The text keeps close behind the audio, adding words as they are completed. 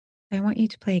I want you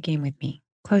to play a game with me.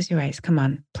 Close your eyes. Come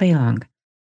on, play along.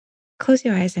 Close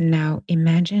your eyes and now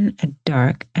imagine a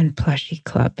dark and plushy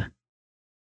club.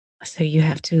 So you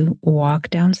have to walk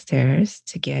downstairs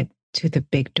to get to the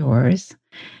big doors.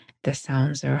 The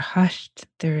sounds are hushed.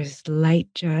 There's light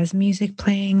jazz music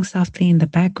playing softly in the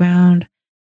background.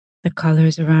 The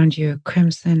colors around you are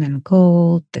crimson and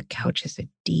gold. The couches are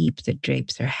deep. The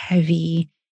drapes are heavy.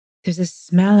 There's a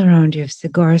smell around you of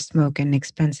cigar smoke and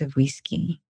expensive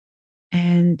whiskey.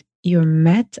 And you're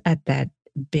met at that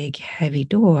big, heavy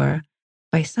door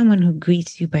by someone who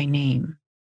greets you by name.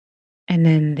 And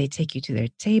then they take you to their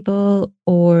table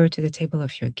or to the table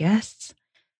of your guests.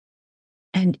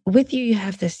 And with you, you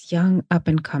have this young up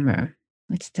and comer.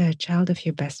 It's the child of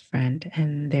your best friend,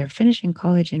 and they're finishing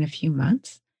college in a few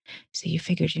months. So you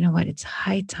figured, you know what? It's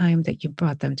high time that you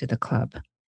brought them to the club,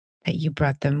 that you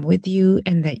brought them with you,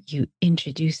 and that you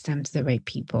introduced them to the right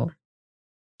people.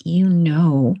 You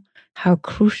know how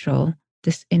crucial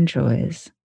this intro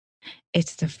is.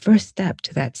 It's the first step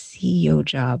to that CEO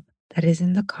job that is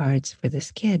in the cards for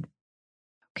this kid.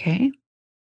 Okay?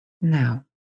 Now,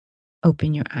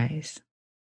 open your eyes.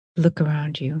 Look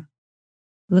around you.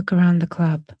 Look around the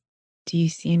club. Do you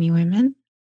see any women?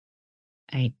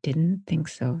 I didn't think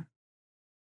so.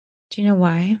 Do you know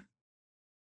why?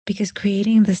 Because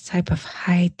creating this type of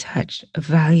high touch,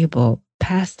 valuable,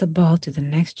 pass the ball to the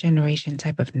next generation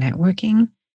type of networking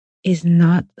is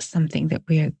not something that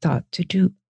we are thought to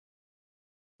do.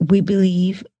 We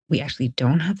believe we actually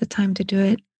don't have the time to do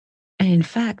it. And in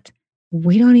fact,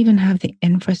 we don't even have the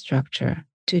infrastructure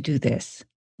to do this.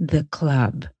 The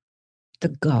club, the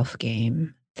golf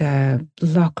game, the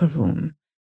locker room.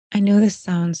 I know this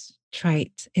sounds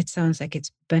trite. It sounds like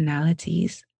it's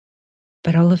banalities,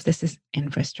 but all of this is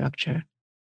infrastructure.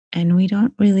 And we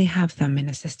don't really have them in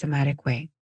a systematic way.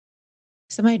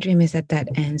 So my dream is that that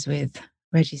ends with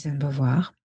Regis and Beauvoir.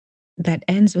 That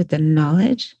ends with the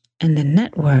knowledge and the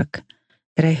network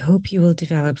that I hope you will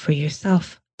develop for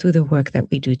yourself through the work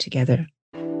that we do together.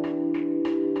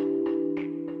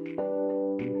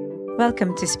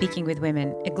 Welcome to Speaking with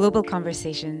Women, a global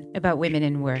conversation about women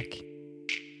in work.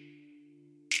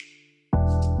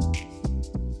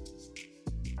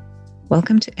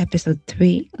 Welcome to episode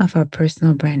 3 of our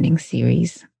personal branding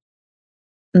series.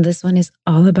 This one is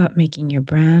all about making your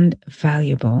brand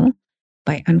valuable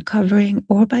by uncovering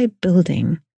or by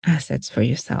building assets for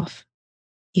yourself.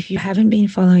 If you haven't been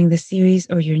following the series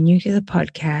or you're new to the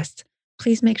podcast,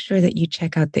 please make sure that you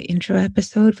check out the intro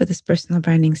episode for this personal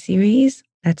branding series.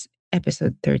 That's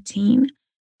episode 13.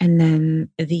 And then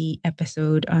the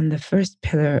episode on the first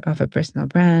pillar of a personal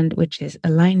brand, which is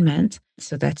alignment.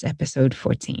 So that's episode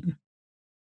 14.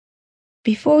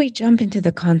 Before we jump into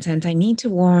the content, I need to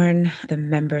warn the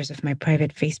members of my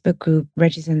private Facebook group,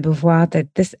 Regis and Beauvoir,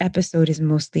 that this episode is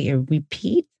mostly a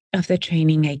repeat of the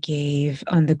training I gave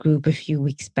on the group a few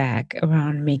weeks back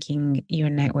around making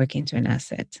your network into an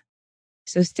asset.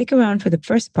 So stick around for the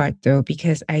first part though,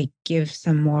 because I give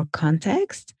some more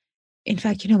context. In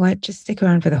fact, you know what? Just stick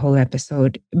around for the whole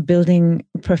episode. Building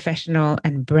professional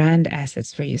and brand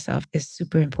assets for yourself is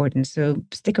super important. So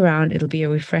stick around. It'll be a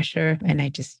refresher. And I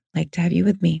just like to have you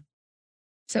with me.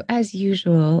 So as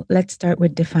usual, let's start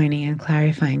with defining and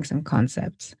clarifying some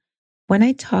concepts. When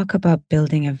I talk about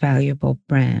building a valuable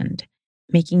brand,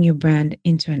 making your brand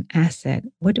into an asset,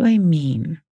 what do I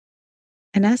mean?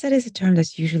 An asset is a term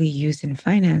that's usually used in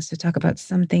finance to talk about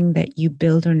something that you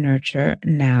build or nurture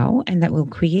now and that will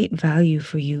create value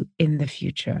for you in the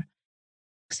future.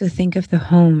 So think of the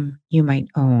home you might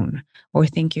own, or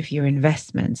think of your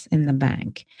investments in the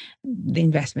bank, the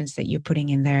investments that you're putting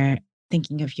in there,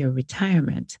 thinking of your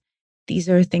retirement. These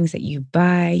are things that you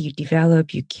buy, you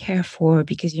develop, you care for,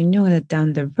 because you know that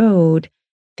down the road,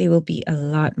 they will be a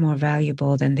lot more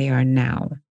valuable than they are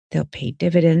now. They'll pay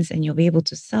dividends and you'll be able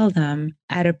to sell them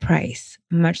at a price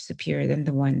much superior than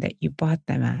the one that you bought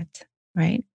them at,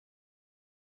 right?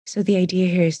 So the idea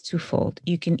here is twofold.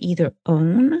 You can either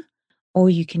own or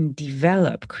you can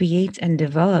develop, create and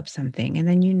develop something, and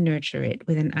then you nurture it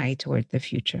with an eye toward the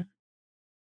future.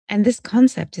 And this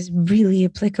concept is really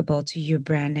applicable to your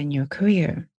brand and your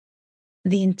career.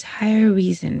 The entire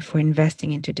reason for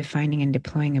investing into defining and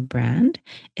deploying a brand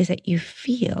is that you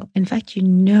feel, in fact, you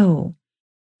know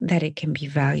that it can be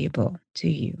valuable to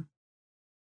you.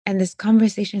 And this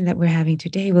conversation that we're having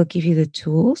today will give you the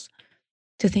tools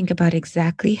to think about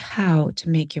exactly how to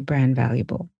make your brand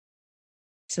valuable.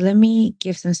 So let me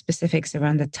give some specifics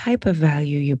around the type of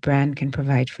value your brand can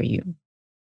provide for you.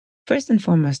 First and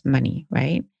foremost, money,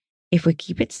 right? If we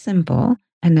keep it simple,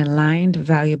 an aligned,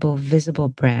 valuable, visible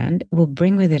brand will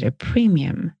bring with it a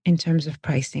premium in terms of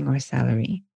pricing or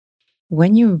salary.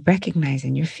 when you're recognized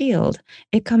in your field,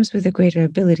 it comes with a greater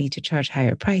ability to charge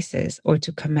higher prices or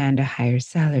to command a higher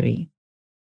salary.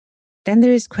 Then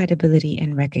there is credibility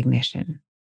and recognition.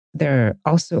 There are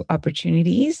also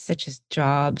opportunities such as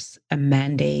jobs, a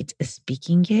mandate, a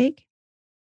speaking gig.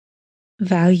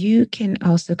 Value can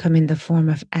also come in the form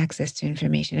of access to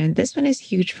information. And this one is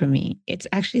huge for me. It's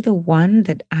actually the one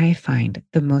that I find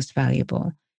the most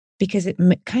valuable because it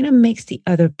kind of makes the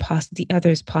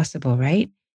others possible, right?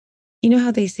 You know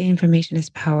how they say information is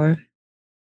power?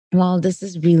 Well, this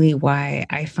is really why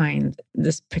I find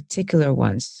this particular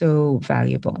one so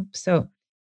valuable. So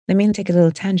let me take a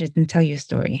little tangent and tell you a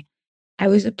story. I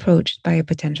was approached by a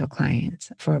potential client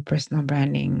for personal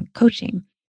branding coaching,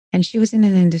 and she was in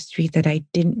an industry that I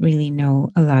didn't really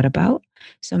know a lot about.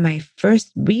 So my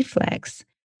first reflex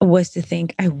was to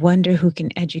think, I wonder who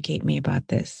can educate me about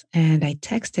this. And I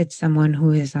texted someone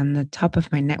who is on the top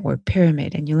of my network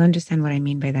pyramid, and you'll understand what I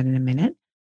mean by that in a minute.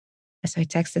 So I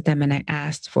texted them and I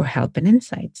asked for help and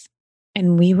insights.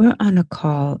 And we were on a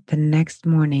call the next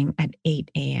morning at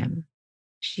 8 a.m.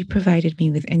 She provided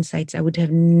me with insights I would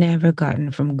have never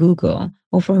gotten from Google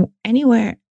or from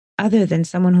anywhere other than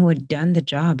someone who had done the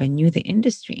job and knew the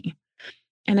industry.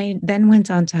 And I then went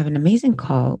on to have an amazing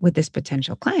call with this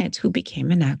potential client who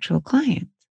became an actual client.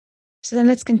 So then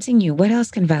let's continue. What else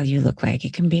can value look like?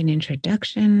 It can be an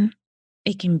introduction,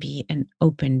 it can be an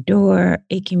open door,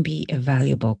 it can be a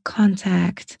valuable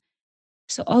contact.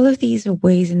 So, all of these are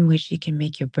ways in which you can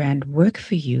make your brand work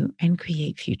for you and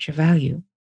create future value.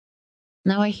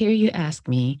 Now, I hear you ask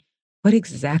me, what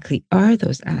exactly are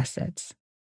those assets?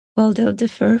 Well, they'll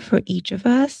differ for each of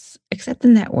us, except the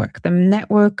network. The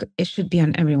network, it should be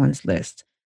on everyone's list.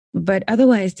 But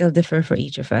otherwise, they'll differ for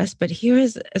each of us. But here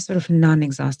is a sort of non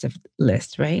exhaustive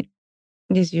list, right?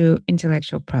 Gives you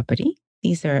intellectual property.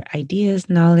 These are ideas,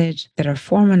 knowledge that are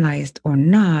formalized or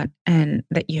not, and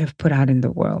that you have put out in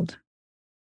the world.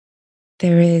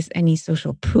 There is any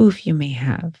social proof you may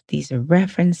have. These are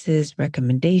references,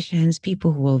 recommendations,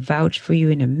 people who will vouch for you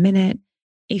in a minute.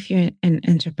 If you're an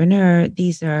entrepreneur,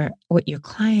 these are what your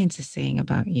clients are saying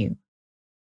about you.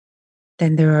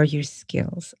 Then there are your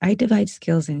skills. I divide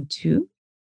skills in two.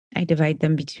 I divide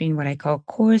them between what I call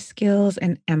core skills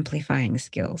and amplifying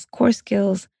skills. Core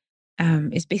skills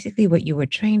is basically what you were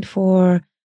trained for,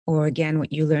 or again,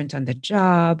 what you learned on the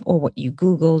job, or what you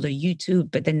Googled or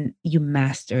YouTube, but then you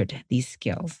mastered these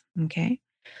skills. Okay.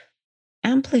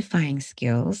 Amplifying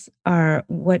skills are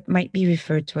what might be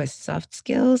referred to as soft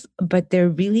skills, but they're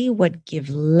really what give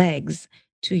legs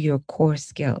to your core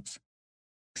skills.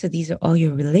 So these are all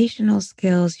your relational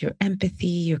skills, your empathy,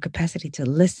 your capacity to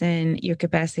listen, your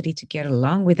capacity to get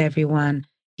along with everyone,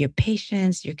 your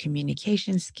patience, your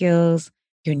communication skills,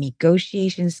 your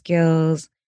negotiation skills,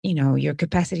 your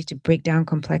capacity to break down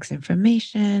complex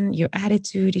information, your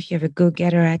attitude, if you have a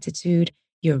go-getter attitude,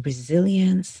 your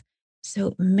resilience.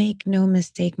 So make no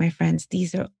mistake, my friends,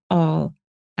 these are all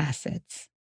assets.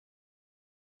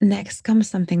 Next comes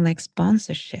something like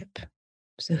sponsorship.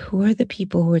 So, who are the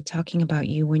people who are talking about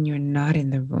you when you're not in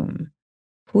the room?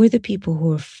 Who are the people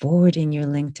who are forwarding your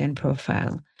LinkedIn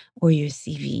profile or your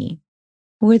CV?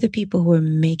 Who are the people who are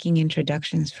making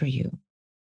introductions for you?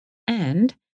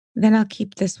 And then I'll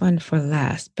keep this one for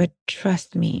last, but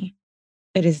trust me,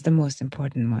 it is the most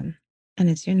important one. And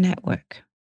it's your network.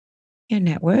 Your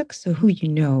network, so who you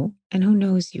know and who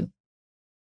knows you.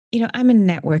 I'm a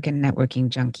network and networking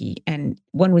junkie, and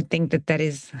one would think that that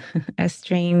is a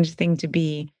strange thing to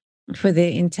be for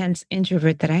the intense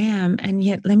introvert that I am. And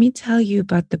yet, let me tell you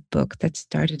about the book that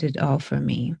started it all for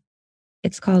me.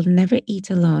 It's called Never Eat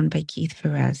Alone by Keith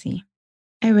Ferrazzi.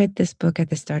 I read this book at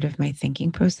the start of my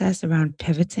thinking process around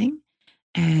pivoting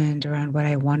and around what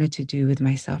I wanted to do with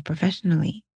myself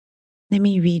professionally. Let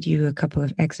me read you a couple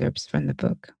of excerpts from the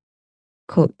book.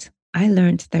 Quote, I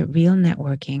learned that real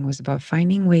networking was about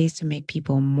finding ways to make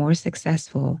people more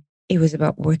successful. It was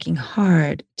about working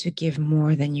hard to give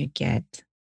more than you get.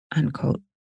 Unquote.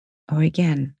 Or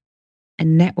again, a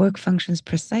network functions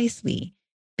precisely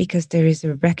because there is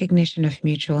a recognition of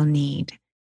mutual need.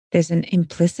 There's an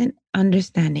implicit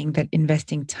understanding that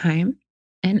investing time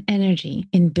and energy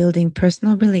in building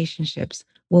personal relationships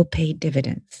will pay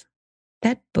dividends.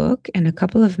 That book and a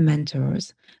couple of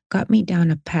mentors got me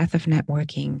down a path of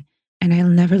networking, and I'll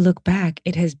never look back.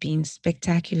 It has been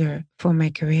spectacular for my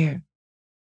career.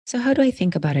 So, how do I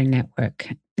think about a network?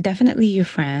 Definitely your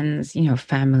friends,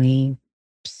 family,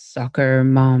 soccer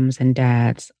moms and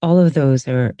dads, all of those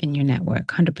are in your network,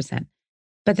 100%.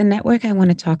 But the network I want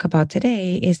to talk about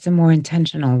today is the more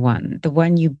intentional one, the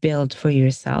one you build for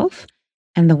yourself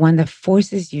and the one that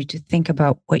forces you to think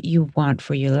about what you want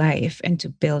for your life and to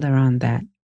build around that.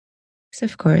 So,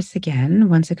 of course, again,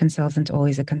 once a consultant,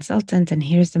 always a consultant. And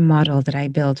here's the model that I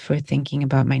built for thinking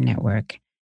about my network.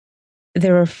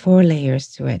 There are four layers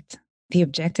to it. The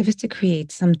objective is to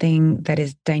create something that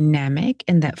is dynamic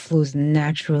and that flows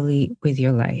naturally with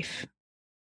your life.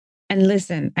 And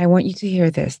listen, I want you to hear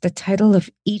this. The title of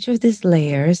each of these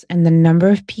layers and the number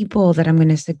of people that I'm going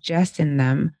to suggest in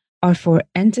them are for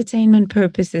entertainment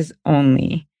purposes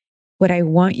only. What I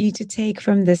want you to take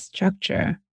from this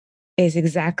structure is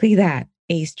exactly that,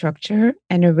 a structure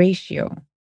and a ratio,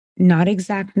 not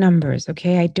exact numbers.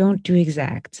 Okay. I don't do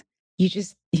exact. You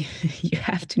just, you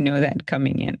have to know that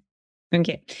coming in.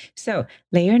 Okay. So,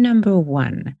 layer number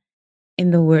one,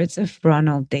 in the words of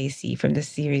Ronald Dacey from the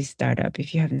series Startup,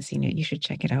 if you haven't seen it, you should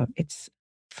check it out. It's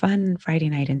fun Friday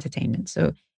night entertainment.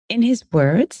 So, in his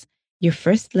words, your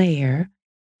first layer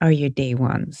are your day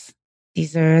ones.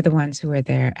 These are the ones who are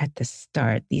there at the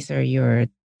start. These are your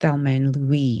Thelma and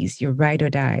Louise, your ride or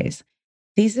dies.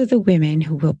 These are the women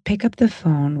who will pick up the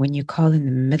phone when you call in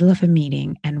the middle of a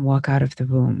meeting and walk out of the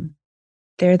room.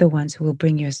 They're the ones who will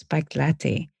bring you a spiked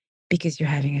latte because you're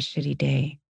having a shitty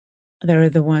day. They're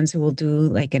the ones who will do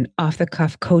like an off the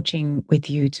cuff coaching with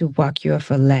you to walk you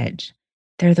off a ledge.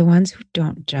 They're the ones who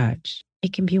don't judge.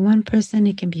 It can be one person,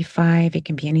 it can be five, it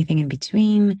can be anything in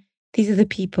between. These are the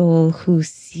people who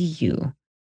see you.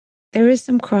 There is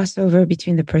some crossover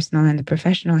between the personal and the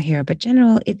professional here, but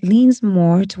general, it leans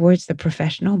more towards the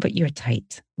professional, but you're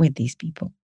tight with these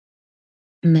people.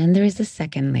 And then there is the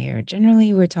second layer.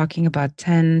 Generally, we're talking about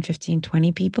 10, 15,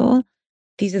 20 people.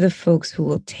 These are the folks who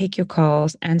will take your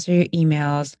calls, answer your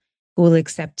emails, who will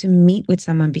accept to meet with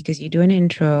someone because you do an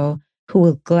intro, who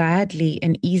will gladly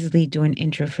and easily do an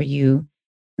intro for you.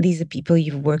 These are people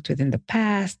you've worked with in the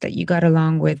past that you got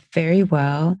along with very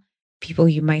well, people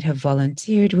you might have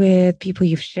volunteered with, people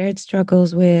you've shared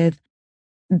struggles with.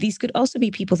 These could also be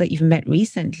people that you've met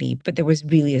recently, but there was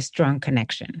really a strong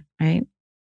connection, right?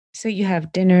 So you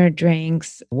have dinner,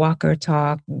 drinks, walk or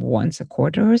talk once a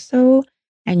quarter or so,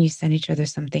 and you send each other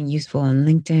something useful on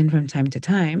LinkedIn from time to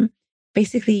time.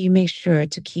 Basically, you make sure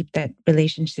to keep that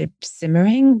relationship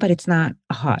simmering, but it's not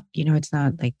hot. It's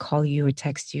not like call you or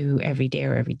text you every day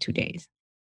or every 2 days.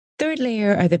 Third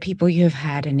layer are the people you have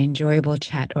had an enjoyable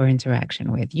chat or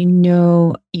interaction with. You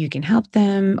know you can help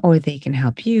them or they can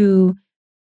help you.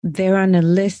 They're on a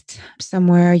list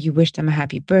somewhere. You wish them a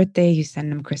happy birthday. You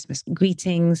send them Christmas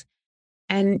greetings.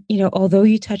 And, although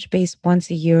you touch base once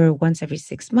a year or once every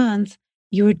 6 months,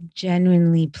 you're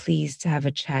genuinely pleased to have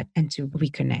a chat and to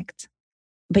reconnect,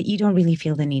 but you don't really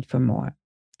feel the need for more.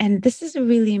 And this is a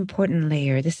really important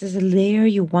layer. This is a layer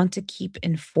you want to keep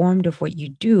informed of what you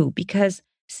do because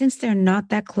since they're not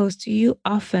that close to you,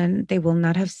 often they will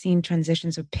not have seen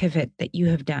transitions or pivot that you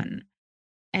have done.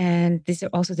 And these are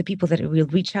also the people that will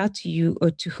reach out to you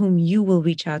or to whom you will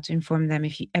reach out to inform them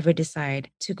if you ever decide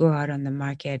to go out on the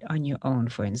market on your own,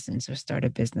 for instance, or start a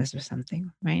business or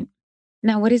something, right?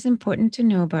 Now, what is important to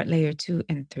know about layer two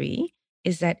and three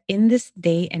is that in this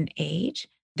day and age,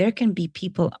 there can be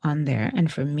people on there, and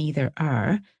for me, there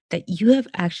are, that you have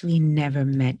actually never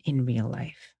met in real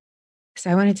life. So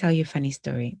I want to tell you a funny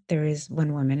story. There is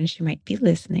one woman, and she might be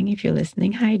listening. If you're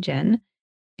listening, hi, Jen.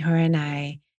 Her and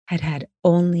I had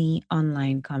only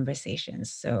online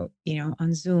conversations. So,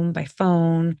 on Zoom, by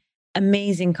phone,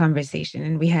 amazing conversation.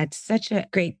 And we had such a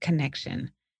great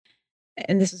connection.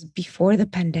 And this was before the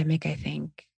pandemic, I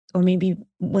think, or maybe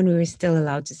when we were still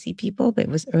allowed to see people, but it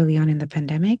was early on in the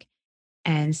pandemic.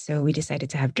 And so we decided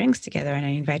to have drinks together, and I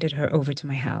invited her over to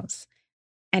my house.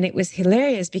 And it was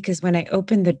hilarious because when I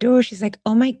opened the door, she's like,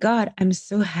 "Oh my God, I'm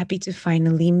so happy to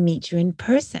finally meet you in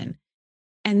person."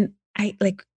 And I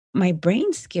like my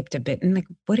brain skipped a bit and like,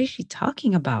 what is she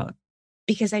talking about?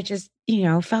 Because I just,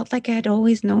 felt like I had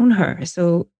always known her.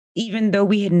 So even though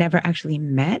we had never actually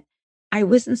met, I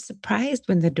wasn't surprised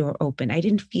when the door opened. I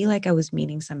didn't feel like I was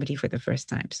meeting somebody for the first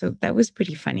time. So that was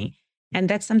pretty funny. And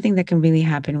that's something that can really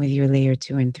happen with your layer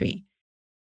two and three.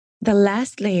 The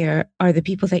last layer are the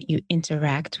people that you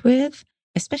interact with,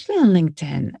 especially on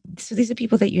LinkedIn. So these are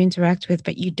people that you interact with,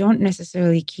 but you don't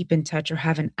necessarily keep in touch or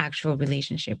have an actual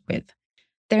relationship with.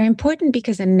 They're important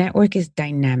because a network is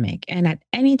dynamic, and at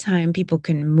any time, people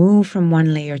can move from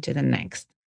one layer to the next.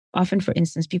 Often, for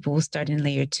instance, people will start in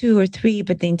layer two or three,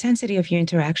 but the intensity of your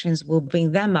interactions will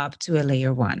bring them up to a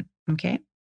layer one. Okay.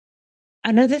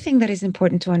 Another thing that is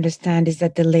important to understand is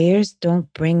that the layers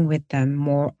don't bring with them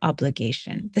more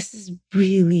obligation. This is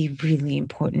really, really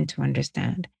important to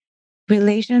understand.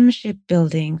 Relationship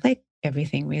building, like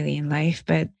everything really in life,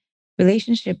 but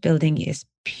relationship building is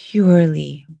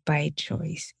purely by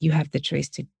choice. You have the choice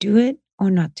to do it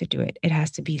or not to do it. It has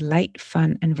to be light,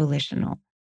 fun, and volitional.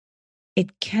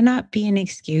 It cannot be an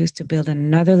excuse to build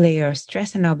another layer of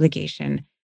stress and obligation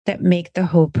that make the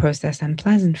whole process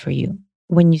unpleasant for you.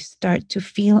 When you start to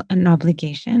feel an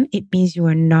obligation, it means you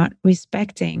are not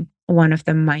respecting one of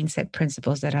the mindset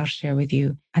principles that I'll share with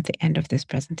you at the end of this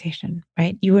presentation,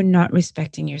 right? You are not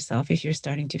respecting yourself if you're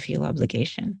starting to feel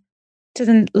obligation. So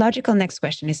the logical next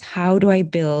question is, how do I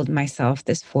build myself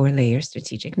this 4-layer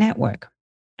strategic network?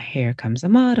 Here comes a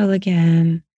model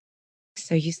again.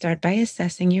 So you start by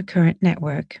assessing your current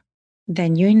network.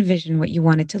 Then you envision what you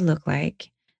want it to look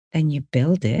like. Then you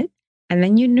build it and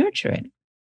then you nurture it.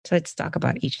 So let's talk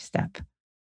about each step.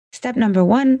 Step number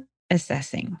 1,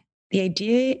 assessing. The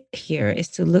idea here is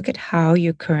to look at how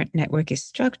your current network is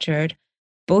structured,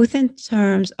 both in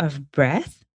terms of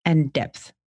breadth and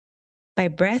depth. By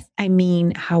breadth, I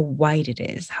mean how wide it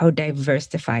is, how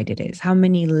diversified it is, how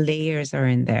many layers are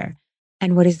in there,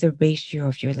 and what is the ratio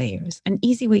of your layers. An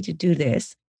easy way to do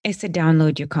this is to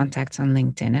download your contacts on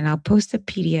LinkedIn, and I'll post a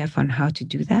PDF on how to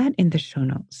do that in the show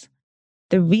notes.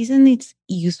 The reason it's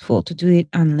useful to do it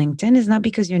on LinkedIn is not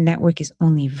because your network is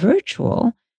only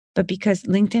virtual, but because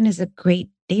LinkedIn is a great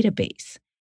database.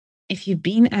 If you've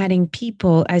been adding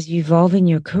people as you evolve in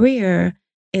your career,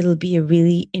 it'll be a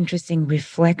really interesting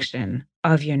reflection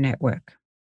of your network.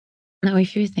 Now,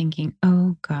 if you're thinking,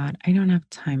 oh God, I don't have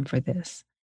time for this,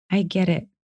 I get it.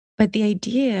 But the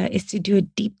idea is to do a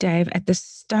deep dive at the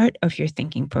start of your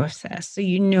thinking process so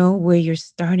you know where you're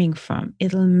starting from.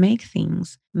 It'll make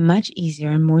things much easier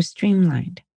and more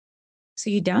streamlined. So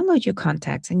you download your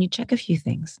contacts and you check a few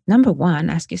things. Number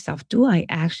 1, ask yourself, do I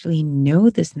actually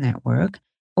know this network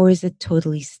or is it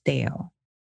totally stale?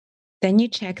 Then you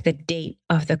check the date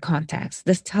of the contacts.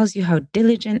 This tells you how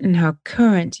diligent and how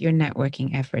current your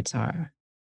networking efforts are.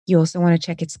 You also want to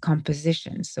check its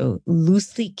composition. So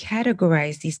loosely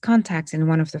categorize these contacts in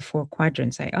one of the 4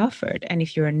 quadrants I offered. And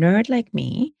if you're a nerd like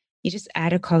me, you just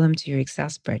add a column to your Excel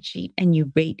spreadsheet and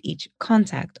you rate each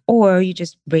contact, or you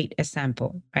just rate a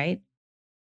sample, right?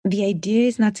 The idea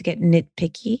is not to get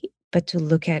nitpicky, but to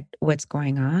look at what's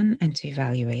going on and to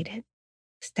evaluate it.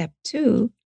 Step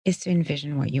 2 is to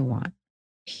envision what you want.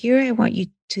 Here, I want you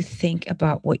to think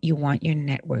about what you want your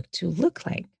network to look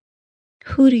like.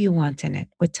 Who do you want in it?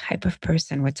 What type of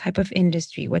person? What type of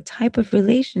industry? What type of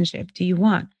relationship do you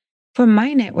want? For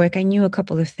my network, I knew a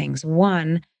couple of things.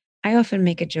 One, I often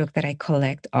make a joke that I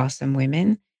collect awesome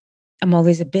women. I'm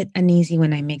always a bit uneasy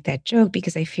when I make that joke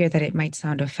because I fear that it might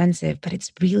sound offensive, but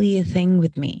it's really a thing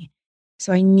with me.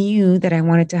 So I knew that I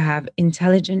wanted to have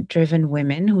intelligent, driven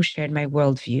women who shared my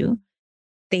worldview.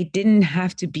 They didn't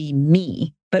have to be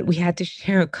me, but we had to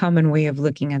share a common way of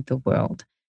looking at the world.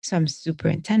 So I'm super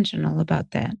intentional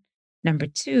about that. Number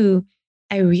 2,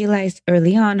 I realized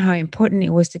early on how important it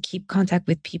was to keep contact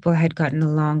with people I had gotten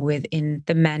along with in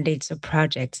the mandates or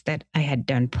projects that I had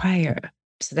done prior.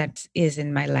 So that is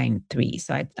in my line 3.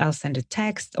 So I'll send a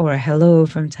text or a hello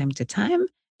from time to time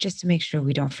just to make sure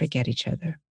we don't forget each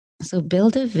other. So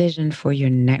build a vision for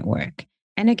your network.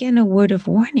 And again, a word of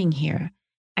warning here.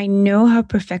 I know how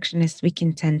perfectionist we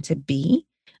can tend to be.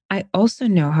 I also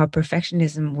know how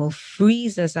perfectionism will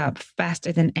freeze us up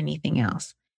faster than anything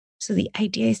else. So the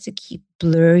idea is to keep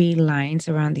blurry lines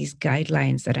around these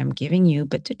guidelines that I'm giving you,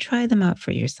 but to try them out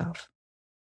for yourself.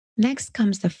 Next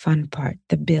comes the fun part,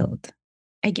 the build.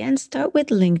 Again, start with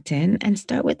LinkedIn and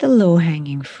start with the low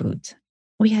hanging fruit.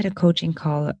 We had a coaching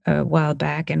call a while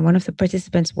back, and one of the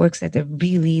participants works at a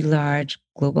really large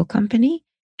global company.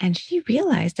 And she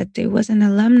realized that there was an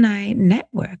alumni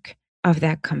network of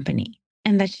that company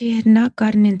and that she had not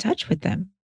gotten in touch with them.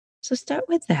 So start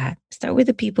with that. Start with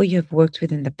the people you have worked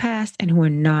with in the past and who are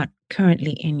not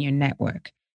currently in your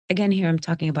network. Again, here I'm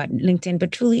talking about LinkedIn,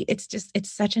 but truly it's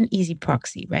such an easy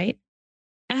proxy, right?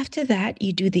 After that,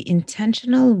 you do the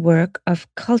intentional work of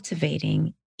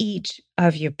cultivating each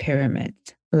of your pyramid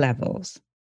levels.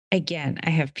 Again, I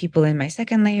have people in my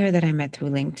second layer that I met through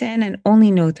LinkedIn and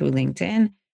only know through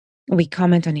LinkedIn. We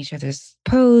comment on each other's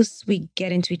posts. We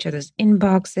get into each other's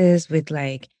inboxes with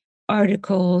like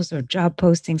articles or job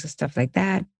postings or stuff like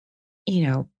that.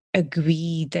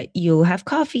 Agree that you'll have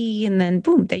coffee and then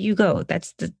boom, there you go.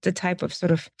 That's the type of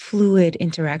sort of fluid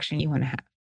interaction you want to have.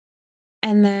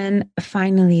 And then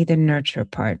finally, the nurture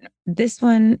part. This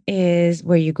one is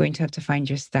where you're going to have to find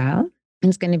your style.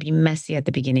 It's going to be messy at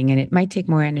the beginning and it might take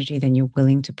more energy than you're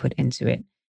willing to put into it.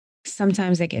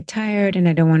 Sometimes I get tired and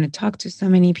I don't want to talk to so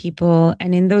many people.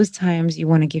 And in those times, you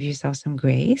want to give yourself some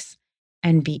grace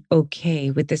and be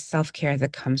okay with the self care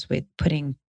that comes with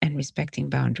putting and respecting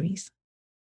boundaries.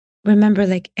 Remember,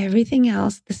 like everything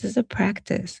else, this is a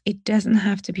practice. It doesn't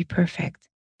have to be perfect,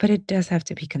 but it does have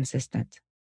to be consistent.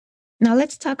 Now,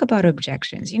 let's talk about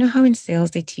objections. You know how in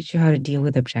sales they teach you how to deal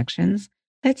with objections?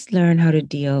 Let's learn how to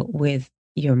deal with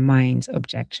your mind's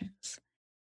objections.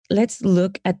 Let's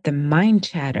look at the mind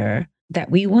chatter that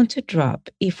we want to drop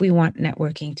if we want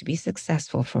networking to be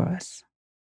successful for us.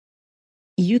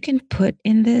 You can put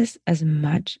in this as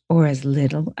much or as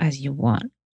little as you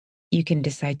want. You can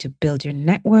decide to build your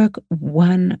network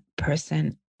one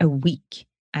person a week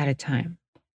at a time.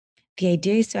 The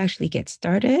idea is to actually get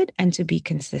started and to be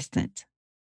consistent.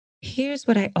 Here's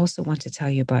what I also want to tell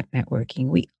you about networking.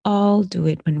 We all do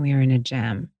it when we are in a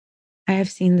jam. I have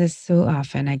seen this so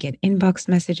often. I get inbox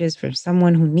messages from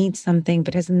someone who needs something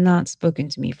but has not spoken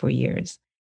to me for years.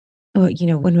 Or,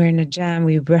 when we're in a jam,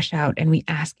 we rush out and we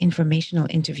ask informational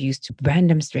interviews to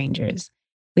random strangers.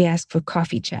 We ask for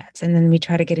coffee chats and then we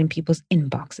try to get in people's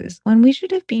inboxes when we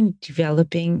should have been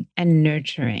developing and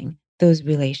nurturing those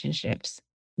relationships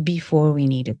before we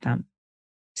needed them.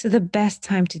 So the best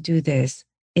time to do this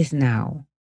is now.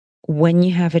 When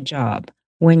you have a job,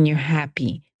 when you're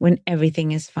happy, when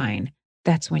everything is fine,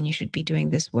 that's when you should be doing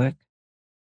this work.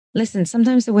 Listen,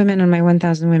 sometimes the women on my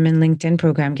 1000 Women LinkedIn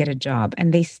program get a job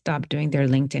and they stop doing their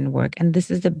LinkedIn work. And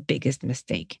this is the biggest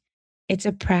mistake. It's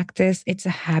a practice, it's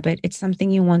a habit, it's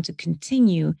something you want to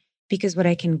continue because what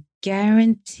I can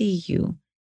guarantee you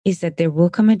is that there will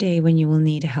come a day when you will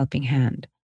need a helping hand.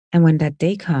 And when that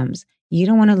day comes, you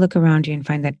don't want to look around you and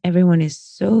find that everyone is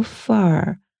so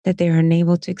far that they are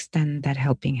unable to extend that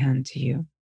helping hand to you.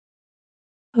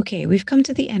 Okay, we've come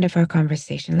to the end of our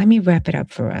conversation. Let me wrap it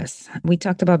up for us. We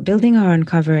talked about building or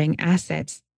uncovering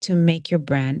assets to make your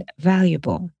brand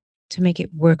valuable, to make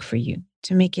it work for you,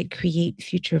 to make it create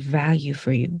future value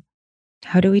for you.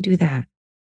 How do we do that?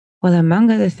 Well,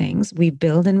 among other things, we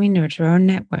build and we nurture our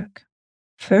network.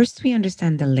 First, we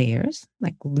understand the layers,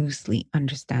 like loosely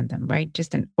understand them, right?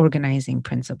 Just an organizing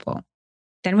principle.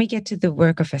 Then we get to the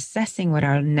work of assessing what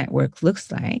our network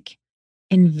looks like,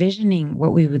 envisioning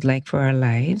what we would like for our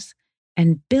lives,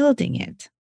 and building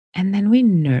it. And then we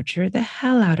nurture the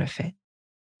hell out of it.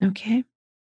 Okay?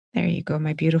 There you go,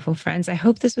 my beautiful friends. I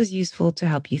hope this was useful to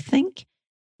help you think.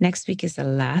 Next week is the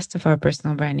last of our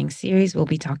personal branding series. We'll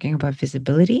be talking about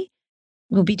visibility.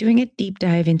 We'll be doing a deep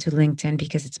dive into LinkedIn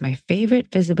because it's my favorite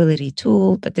visibility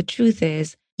tool. But the truth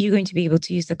is, you're going to be able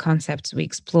to use the concepts we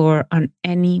explore on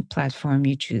any platform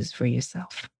you choose for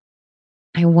yourself.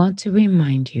 I want to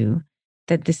remind you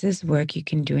that this is work you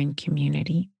can do in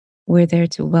community. We're there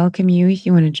to welcome you if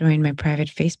you want to join my private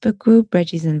Facebook group,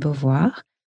 Reggie's and Beauvoir.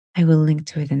 I will link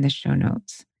to it in the show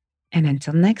notes. And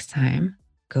until next time,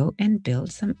 go and build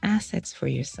some assets for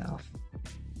yourself.